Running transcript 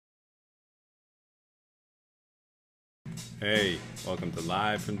Hey, welcome to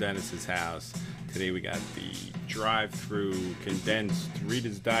Live from Dennis's house. Today we got the drive-through condensed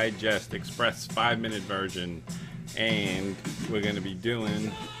Reader's Digest Express 5-minute version, and we're going to be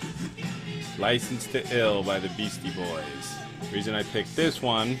doing Licensed to Ill by the Beastie Boys. The reason I picked this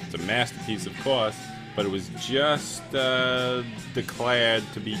one, it's a masterpiece of course, but it was just declared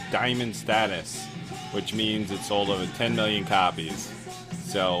to be diamond status, which means it sold over 10 million copies.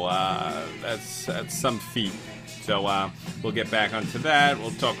 So that's some feat. So we'll get back onto that. We'll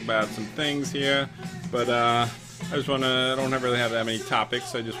talk about some things here, but I don't really have that many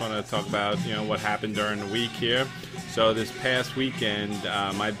topics. I just want to talk about what happened during the week here. So this past weekend,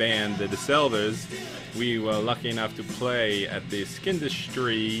 my band, the DeSilvers, we were lucky enough to play at the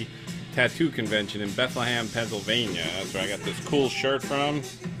Skindustry Tattoo Convention in Bethlehem, Pennsylvania. That's where I got this cool shirt from,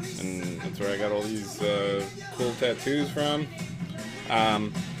 and that's where I got all these cool tattoos from.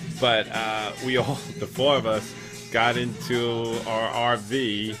 But we all, the four of us, got into our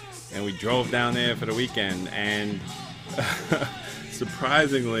RV and we drove down there for the weekend, and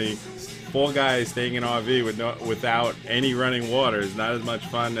surprisingly, 4 guys staying in an RV without any running water is not as much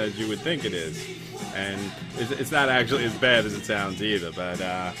fun as you would think it is. And it's not actually as bad as it sounds either, but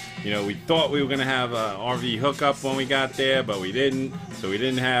we thought we were going to have an RV hookup when we got there, but we didn't, so we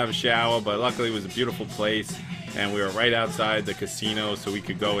didn't have a shower, but luckily it was a beautiful place, and we were right outside the casino, so we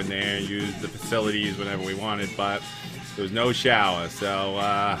could go in there and use the facilities whenever we wanted, but there was no shower, so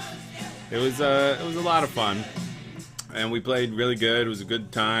it was a lot of fun. And we played really good. It was a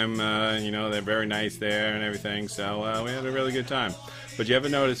good time. They're very nice there and everything, so we had a really good time. But you ever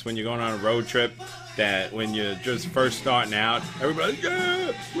notice when you're going on a road trip that when you're just first starting out, everybody's,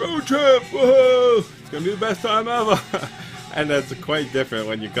 yeah, road trip, woohoo, it's going to be the best time ever. And that's quite different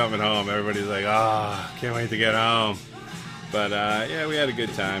when you're coming home. Everybody's like, can't wait to get home. But yeah, we had a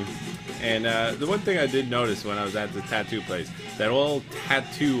good time. And the one thing I did notice when I was at the tattoo place, that all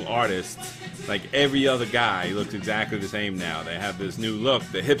tattoo artists, like every other guy, looks exactly the same now. They have this new look,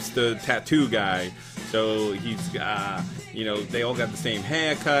 the hipster tattoo guy. So he's, they all got the same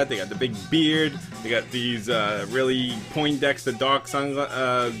haircut. They got the big beard. They got these really Poindexter dark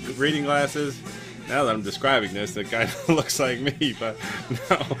reading glasses. Now that I'm describing this, it kind of looks like me, but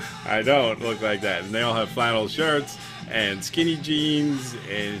no, I don't look like that. And they all have flannel shirts and skinny jeans,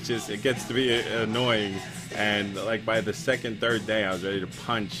 and it gets to be annoying. And like by the second, third day, I was ready to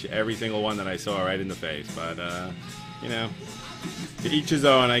punch every single one that I saw right in the face. But to each his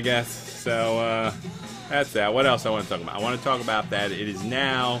own, I guess. So that's that. What else I want to talk about? I want to talk about that it is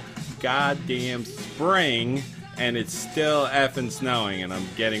now goddamn spring, and it's still effing snowing, and I'm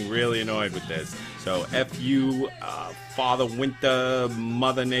getting really annoyed with this. So F you, Father Winter,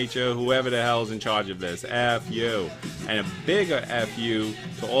 Mother Nature, whoever the hell's in charge of this. F you. And a bigger F you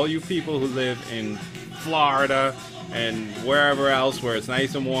to all you people who live in Florida and wherever else where it's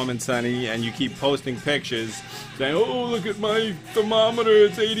nice and warm and sunny, and you keep posting pictures saying, oh, look at my thermometer,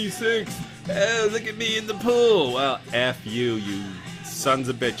 it's 86. Oh, look at me in the pool. Well, F you, you sons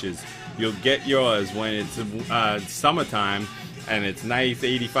of bitches. You'll get yours when it's summertime and it's nice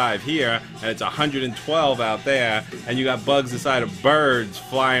 85 here and it's 112 out there, and you got bugs the size of birds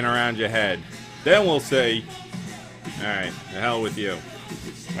flying around your head. Then we'll say, alright, the hell with you.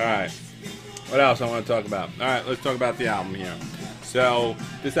 Alright, what else I want to talk about? Alright, let's talk about the album here. So,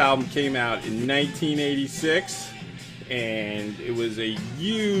 this album came out in 1986, and it was a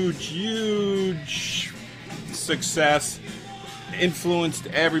huge success. Influenced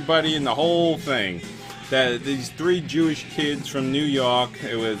everybody in the whole thing. These 3 Jewish kids from New York,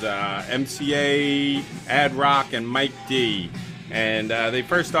 it was MCA, Ad Rock, and Mike D. And they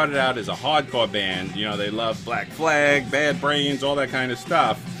first started out as a hardcore band. They loved Black Flag, Bad Brains, all that kind of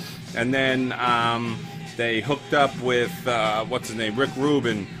stuff. And then they hooked up with, Rick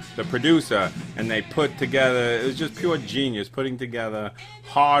Rubin, the producer, and they put together, it was just pure genius, putting together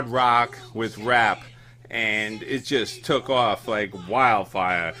hard rock with rap. And it just took off like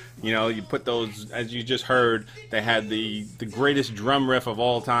wildfire. You put those, as you just heard, they had the greatest drum riff of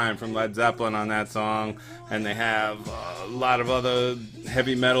all time from Led Zeppelin on that song, and they have a lot of other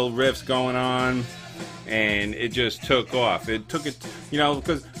heavy metal riffs going on, and it just took off. It took it,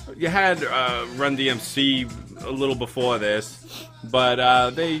 because you had Run DMC a little before this,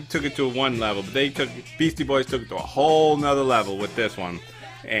 but they took it to one level. But Beastie Boys took it to a whole nother level with this one,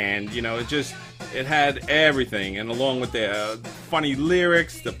 and it had everything, and along with the funny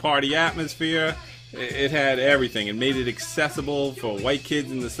lyrics, the party atmosphere, it had everything. It made it accessible for white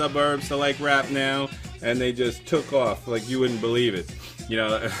kids in the suburbs to like rap now, and they just took off like you wouldn't believe it. you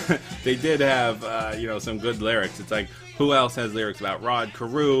know, they did have, you know, some good lyrics. It's like, who else has lyrics about Rod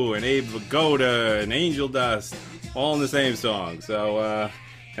Carew and Abe Vigoda and Angel Dust, all in the same song? So,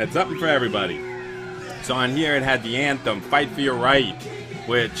 had something for everybody. So on here it had the anthem, Fight for Your Right,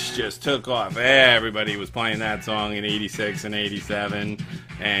 which just took off. Everybody was playing that song in 86 and 87.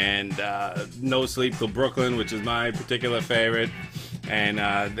 And No Sleep Till Brooklyn, which is my particular favorite. And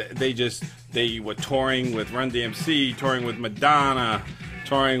they were touring with Run DMC, touring with Madonna,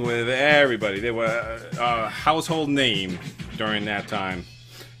 touring with everybody. They were a household name during that time.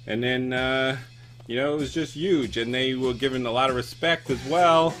 And then, you know, it was just huge. And they were given a lot of respect as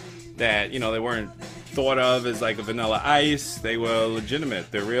well, that, you know, they weren't thought of as like a Vanilla Ice. They were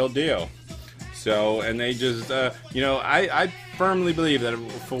legitimate. They're real deal. So, and they just, you know, I firmly believe that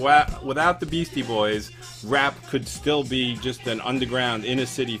without the Beastie Boys, rap could still be just an underground inner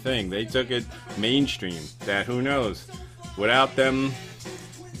city thing. They took it mainstream. That, who knows? Without them,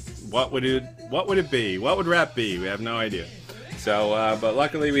 what would it be? What would rap be? We have no idea. So, but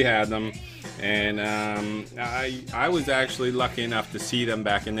luckily we had them, and I was actually lucky enough to see them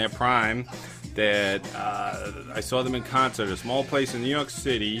back in their prime. That I saw them in concert, a small place in New York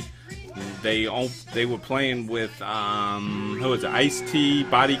City. They were playing with who was it? Ice-T,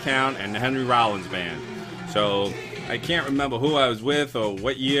 Body Count, and the Henry Rollins Band. So I can't remember who I was with or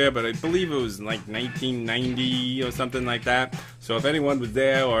what year, but I believe it was like 1990 or something like that. So if anyone was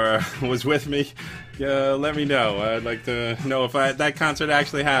there or was with me, let me know. I'd like to know if that concert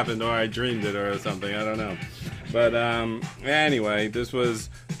actually happened or I dreamed it or something. I don't know. But anyway, this was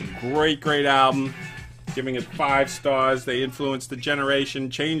a great album. Giving it 5 stars. They influenced a generation,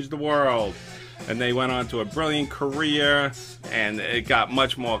 changed the world. And they went on to a brilliant career, and it got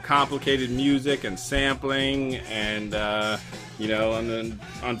much more complicated music and sampling, and you know, and then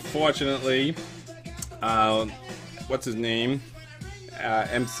unfortunately, what's his name?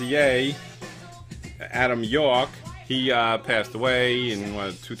 MCA, Adam York, he passed away in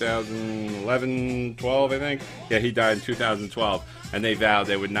 2011, 12, I think. Yeah, he died in 2012, and they vowed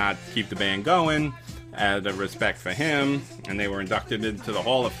they would not keep the band going out of respect for him, and they were inducted into the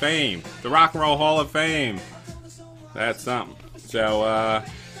Hall of Fame, the Rock and Roll Hall of Fame. That's something. So,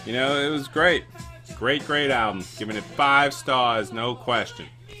 you know, it was great. Great album. Giving it 5 stars, no question.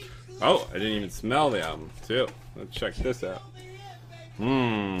 Oh, I didn't even smell the album, too. Let's check this out. We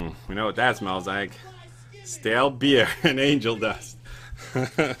know what that smells like. Stale beer and angel dust.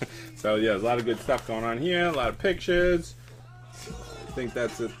 So, yeah, there's a lot of good stuff going on here, a lot of pictures. I think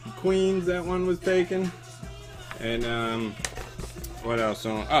that's at Queens that one was taken. And what else?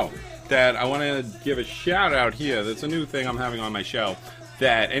 Oh, that I want to give a shout out here. That's a new thing I'm having on my show.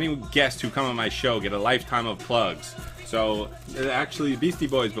 That any guests who come on my show get a lifetime of plugs. So actually, Beastie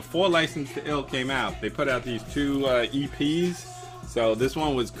Boys, before License to Ill came out, they put out these 2 EPs. So this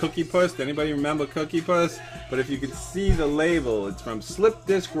one was Cookie Puss. Anybody remember Cookie Puss? But if you could see the label, it's from Slip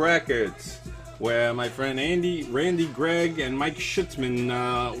Disc Records, where my friend Randy Gregg, and Mike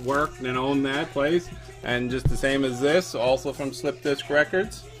Schutzman worked and owned that place. And just the same as this, also from Slip Disc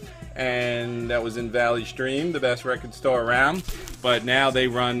Records. And that was in Valley Stream, the best record store around. But now they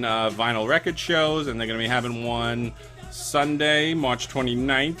run vinyl record shows, and they're going to be having one Sunday, March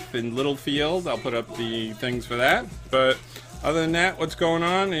 29th in Littlefield. I'll put up the things for that. But other than that, what's going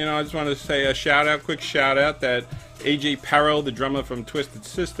on? You know, I just want to say a quick shout out that AJ Perro, the drummer from Twisted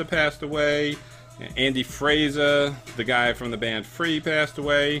Sister, passed away. Andy Fraser, the guy from the band Free, passed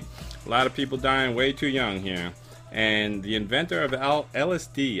away. A lot of people dying way too young here. And the inventor of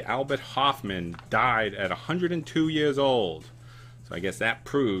LSD, Albert Hoffman, died at 102 years old. So I guess that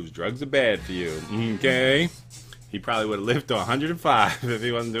proves drugs are bad for you. Okay? He probably would have lived to 105 if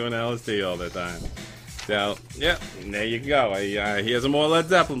he wasn't doing LSD all the time. So, yeah, there you go. He has some more Led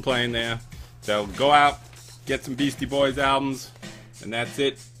Zeppelin playing there. So go out, get some Beastie Boys albums, and that's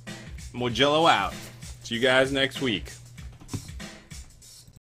it. Mojello out. See you guys next week.